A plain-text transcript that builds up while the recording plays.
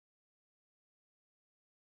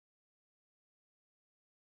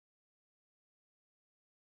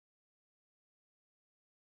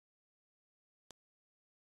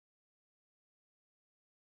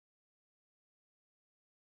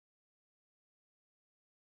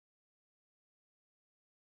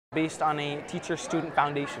based on a teacher-student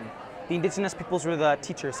foundation. The Indigenous peoples were the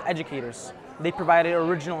teachers, educators. They provided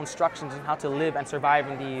original instructions on how to live and survive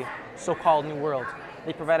in the so-called New World.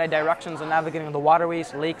 They provided directions on navigating the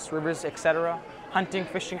waterways, lakes, rivers, etc., hunting,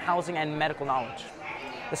 fishing, housing, and medical knowledge.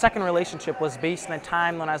 The second relationship was based in a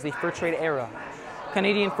time known as the fur trade era.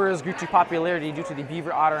 Canadian furs grew to popularity due to the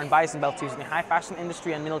beaver, otter, and bison belts used in the high fashion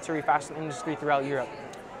industry and military fashion industry throughout Europe.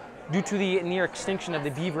 Due to the near extinction of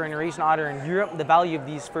the beaver and Eurasian otter in Europe, the value of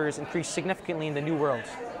these furs increased significantly in the New World.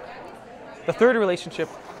 The third relationship,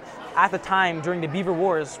 at the time during the Beaver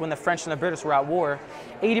Wars, when the French and the British were at war,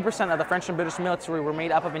 80% of the French and British military were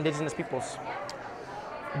made up of Indigenous peoples.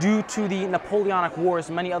 Due to the Napoleonic Wars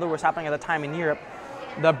and many other wars happening at the time in Europe,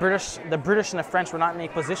 the British and the French were not in a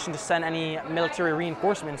position to send any military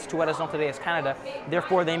reinforcements to what is known today as Canada.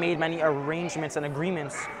 Therefore, they made many arrangements and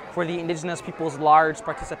agreements for the Indigenous people's large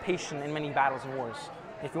participation in many battles and wars.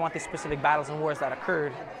 If you want the specific battles and wars that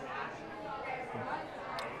occurred.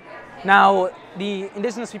 Now, the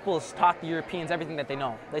Indigenous peoples taught the Europeans everything that they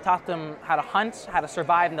know. They taught them how to hunt, how to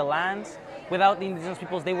survive in the lands. Without the Indigenous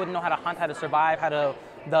peoples, they wouldn't know how to hunt, how to survive, how to,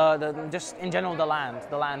 just in general, the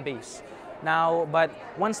land base. Now, but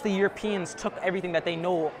once the Europeans took everything that they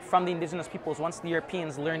know from the Indigenous peoples, once the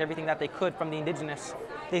Europeans learned everything that they could from the Indigenous,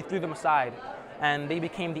 they threw them aside and they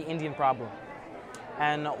became the Indian problem.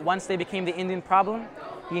 And once they became the Indian problem,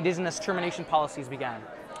 the Indigenous termination policies began.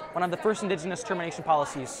 One of the first Indigenous termination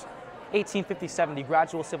policies, 1857, the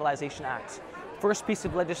Gradual Civilization Act. First piece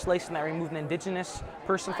of legislation that removed an Indigenous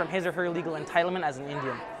person from his or her legal entitlement as an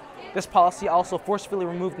Indian. This policy also forcefully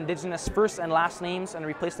removed Indigenous first and last names and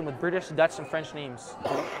replaced them with British, Dutch, and French names,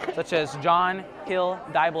 such as John, Hill,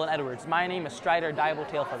 Dibble, and Edwards. My name is Strider Dibble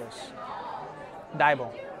Tailfeathers.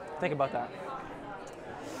 Dibble. Think about that.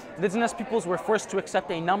 Indigenous peoples were forced to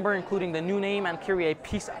accept a number, including the new name, and carry a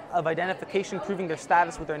piece of identification proving their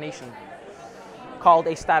status with their nation, called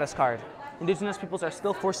a status card. Indigenous peoples are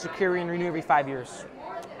still forced to carry and renew every 5 years.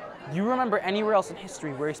 Do you remember anywhere else in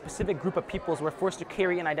history where a specific group of peoples were forced to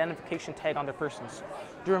carry an identification tag on their persons?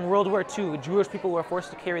 During World War II, Jewish people were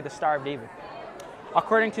forced to carry the Star of David.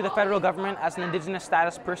 According to the federal government, as an Indigenous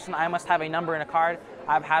status person, I must have a number in a card.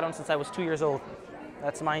 I've had one since I was 2 years old.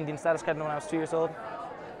 That's my Indian status card when I was 2 years old.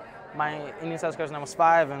 My Indian status card when I was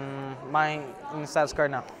 5, and my Indian status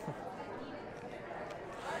card now.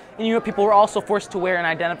 In Europe, people were also forced to wear an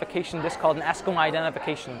identification disc called an Eskimo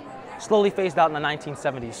identification, slowly phased out in the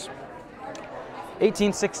 1970s.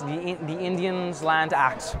 1860, the Indians Land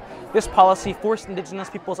Act. This policy forced Indigenous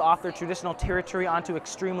peoples off their traditional territory onto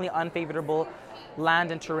extremely unfavorable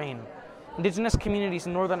land and terrain. Indigenous communities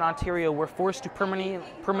in northern Ontario were forced to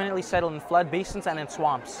permanently settle in flood basins and in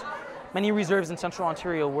swamps. Many reserves in central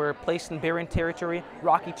Ontario were placed in barren territory,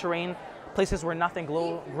 rocky terrain, places where nothing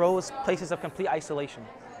grows, places of complete isolation.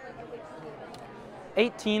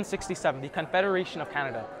 1867, the Confederation of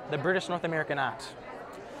Canada, the British North American Act.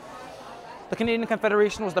 The Canadian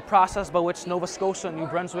Confederation was the process by which Nova Scotia, New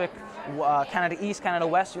Brunswick, Canada East, Canada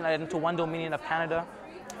West united into one Dominion of Canada.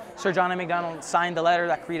 Sir John A. Macdonald signed the letter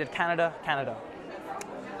that created Canada, Canada.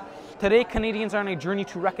 Today, Canadians are on a journey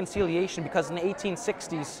to reconciliation because in the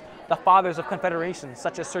 1860s, the fathers of Confederation,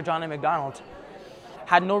 such as Sir John A. Macdonald,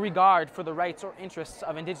 had no regard for the rights or interests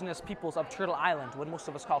of Indigenous peoples of Turtle Island, what most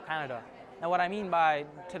of us call Canada. Now, what I mean by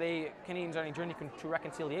today, Canadians are on a journey to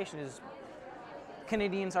reconciliation is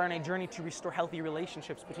Canadians are on a journey to restore healthy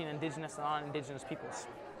relationships between Indigenous and non-Indigenous peoples.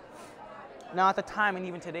 Now, at the time, and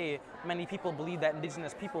even today, many people believe that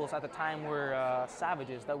Indigenous peoples at the time were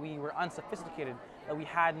savages, that we were unsophisticated, that we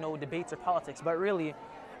had no debates or politics. But really,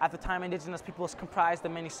 at the time, Indigenous peoples comprised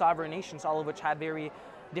of many sovereign nations, all of which had very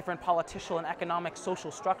different political and economic social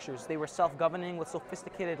structures. They were self-governing with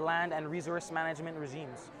sophisticated land and resource management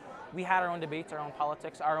regimes. We had our own debates, our own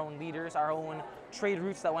politics, our own leaders, our own trade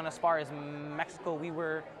routes that went as far as Mexico. We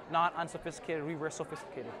were not unsophisticated, we were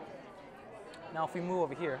sophisticated. Now, if we move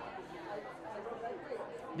over here,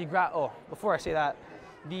 before I say that,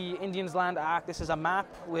 the Indians Land Act, this is a map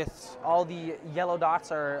with all the yellow dots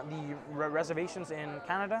are the reservations in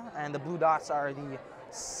Canada, and the blue dots are the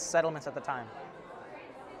settlements at the time.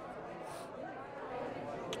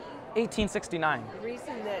 1869. The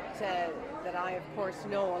reason that I, of course,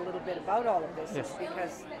 know a little bit about all of this is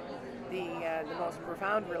because the most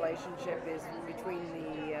profound relationship is between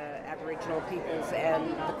the Aboriginal peoples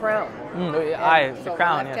and the Crown. The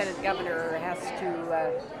Crown, the Lieutenant Governor has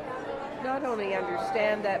to not only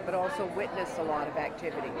understand that, but also witness a lot of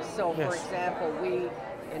activities. So, for example, we,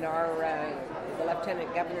 in our the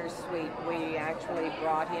Lieutenant Governor's suite, we actually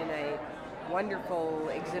brought in a wonderful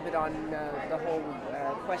exhibit on the whole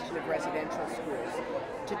question of residential schools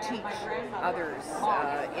to teach others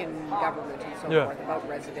in government and so forth about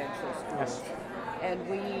residential schools. Yes. And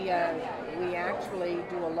we actually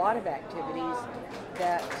do a lot of activities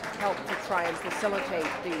that help to try and facilitate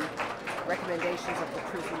the recommendations of the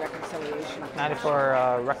Truth and Reconciliation Commission.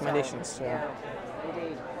 94 recommendations. So, yeah,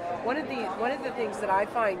 indeed. One of the things that I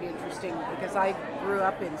find interesting, because I grew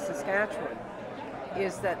up in Saskatchewan,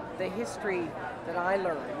 is that the history that I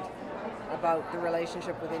learned about the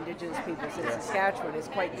relationship with Indigenous peoples in Saskatchewan is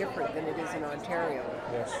quite different than it is in Ontario.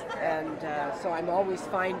 Yes. And so I'm always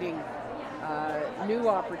finding new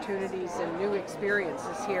opportunities and new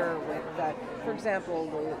experiences here with, for example,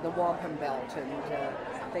 the wampum belt and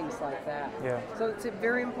things like that. Yeah. So it's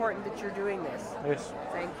very important that you're doing this. Yes.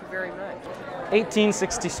 Thank you very much.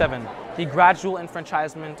 1867, the Gradual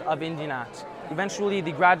Enfranchisement of Indian Act. Eventually,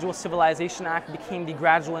 the Gradual Civilization Act became the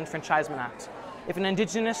Gradual Enfranchisement Act. If an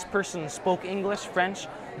Indigenous person spoke English, French,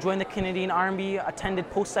 joined the Canadian Army, attended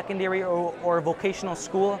post-secondary or vocational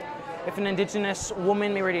school, if an Indigenous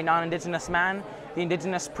woman married a non-Indigenous man, the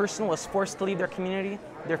Indigenous person was forced to leave their community,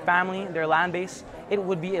 their family, their land base. It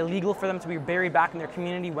would be illegal for them to be buried back in their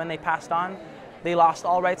community when they passed on. They lost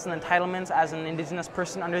all rights and entitlements as an Indigenous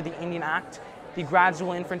person under the Indian Act. The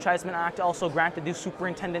Gradual Enfranchisement Act also granted the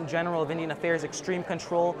Superintendent General of Indian Affairs extreme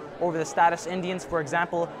control over the status Indians. For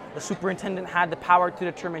example, the superintendent had the power to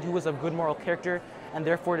determine who was of good moral character and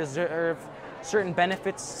therefore deserved certain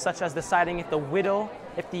benefits, such as deciding if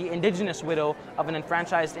the Indigenous widow of an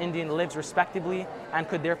enfranchised Indian lives respectably and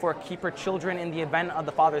could therefore keep her children in the event of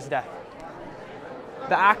the father's death.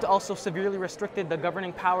 The Act also severely restricted the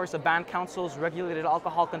governing powers of band councils, regulated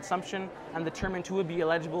alcohol consumption, and determined who would be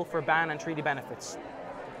eligible for band and treaty benefits.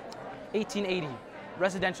 1880,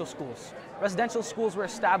 residential schools. Residential schools were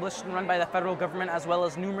established and run by the federal government as well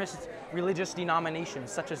as numerous religious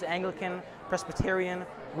denominations such as Anglican, Presbyterian,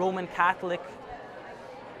 Roman Catholic,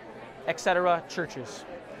 etc. churches.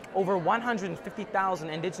 Over 150,000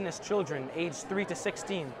 Indigenous children aged 3 to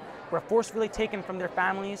 16 were forcefully taken from their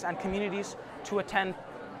families and communities to attend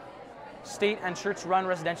state and church-run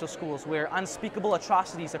residential schools where unspeakable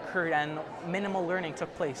atrocities occurred and minimal learning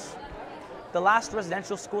took place. The last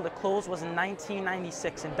residential school to close was in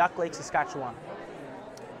 1996 in Duck Lake, Saskatchewan.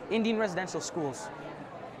 Indian residential schools.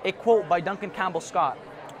 A quote by Duncan Campbell Scott.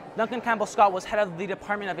 Duncan Campbell Scott was head of the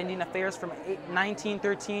Department of Indian Affairs from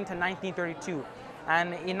 1913 to 1932, and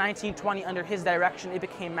in 1920, under his direction, it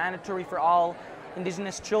became mandatory for all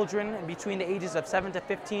Indigenous children between the ages of 7 to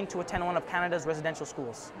 15 to attend one of Canada's residential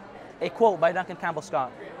schools. A quote by Duncan Campbell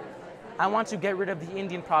Scott. I want to get rid of the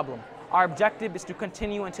Indian problem. Our objective is to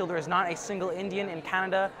continue until there is not a single Indian in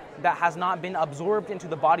Canada that has not been absorbed into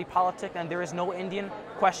the body politic and there is no Indian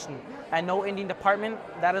question and no Indian department.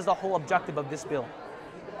 That is the whole objective of this bill.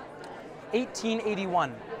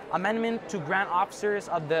 1881, amendment to grant officers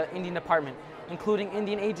of the Indian Department, including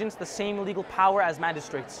Indian agents, the same legal power as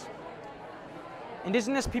magistrates.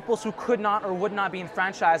 Indigenous peoples who could not or would not be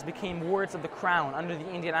enfranchised became wards of the Crown under the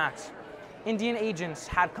Indian Acts. Indian agents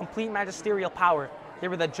had complete magisterial power. They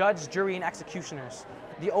were the judge, jury, and executioners.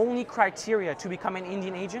 The only criteria to become an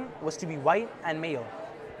Indian agent was to be white and male.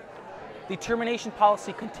 The termination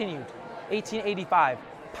policy continued. 1885,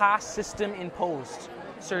 pass system imposed.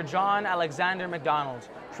 Sir John Alexander Macdonald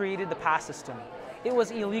created the pass system. It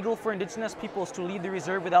was illegal for Indigenous peoples to leave the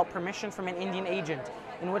reserve without permission from an Indian agent,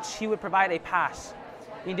 in which he would provide a pass.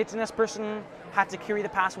 The Indigenous person had to carry the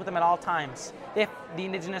pass with them at all times. If the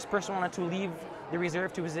Indigenous person wanted to leave the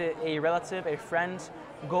reserve to visit a relative, a friend,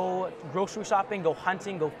 go grocery shopping, go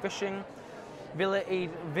hunting, go fishing,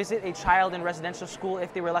 visit a child in residential school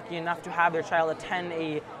if they were lucky enough to have their child attend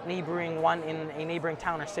a neighboring one in a neighboring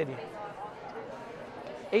town or city.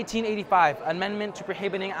 1885, amendment to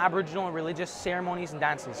prohibiting Aboriginal religious ceremonies and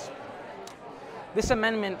dances. This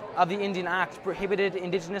amendment of the Indian Act prohibited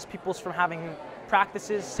Indigenous peoples from having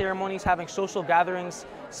practices, ceremonies, having social gatherings,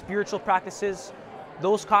 spiritual practices.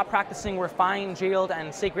 Those caught practicing were fined, jailed,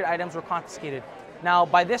 and sacred items were confiscated. Now,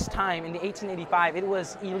 by this time, in the 1885, it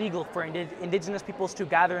was illegal for Indigenous peoples to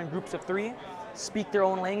gather in groups of 3, speak their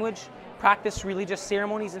own language, practice religious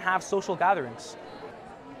ceremonies, and have social gatherings.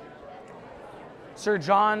 Sir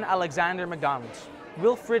John Alexander Macdonald.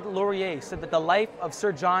 Wilfrid Laurier said that the life of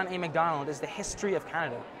Sir John A. Macdonald is the history of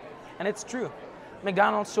Canada. And it's true.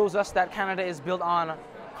 Macdonald shows us that Canada is built on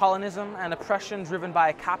colonism and oppression driven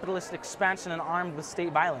by capitalist expansion and armed with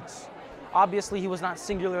state violence. Obviously, he was not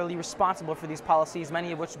singularly responsible for these policies,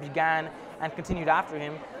 many of which began and continued after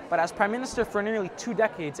him, but as Prime Minister for nearly 2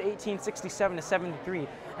 decades, 1867 to 73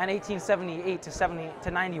 and 1878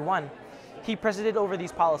 to 91, he presided over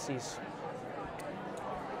these policies.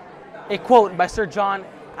 A quote by Sir John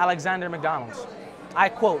Alexander MacDonald. I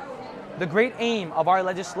quote, "The great aim of our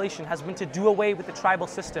legislation has been to do away with the tribal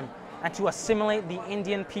system and to assimilate the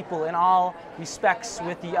Indian people in all respects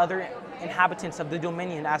with the other inhabitants of the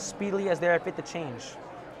Dominion as speedily as they are fit to change."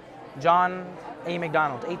 John A.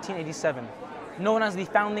 MacDonald, 1887. Known as the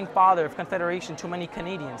founding father of Confederation to many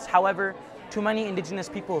Canadians. However, to many Indigenous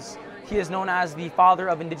peoples, he is known as the father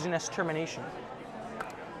of Indigenous termination.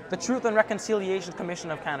 The Truth and Reconciliation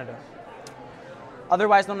Commission of Canada,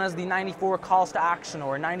 otherwise known as the 94 Calls to Action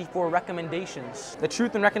or 94 Recommendations. The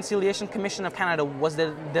Truth and Reconciliation Commission of Canada was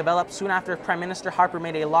developed soon after Prime Minister Harper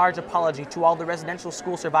made a large apology to all the residential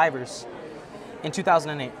school survivors in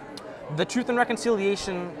 2008. The Truth and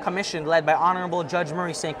Reconciliation Commission, led by Honorable Judge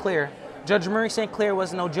Murray St. Clair. Judge Murray St. Clair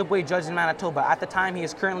was an Ojibwe judge in Manitoba. At the time, he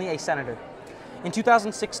is currently a senator. In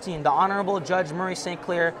 2016, the Honorable Judge Murray St.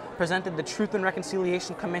 Clair presented the Truth and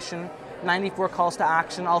Reconciliation Commission 94 Calls to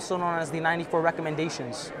Action, also known as the 94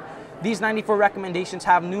 Recommendations. These 94 recommendations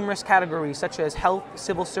have numerous categories such as health,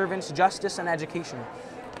 civil servants, justice, and education,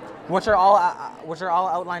 which are all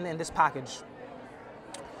outlined in this package.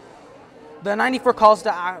 The 94 Calls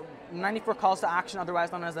to Action,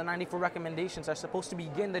 otherwise known as the 94 Recommendations, are supposed to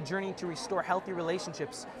begin the journey to restore healthy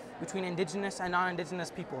relationships between Indigenous and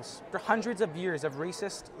non-Indigenous peoples. After hundreds of years of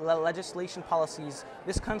racist legislation policies,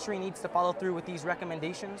 this country needs to follow through with these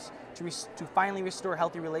recommendations to finally restore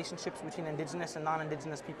healthy relationships between Indigenous and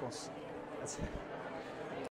non-Indigenous peoples. That's it.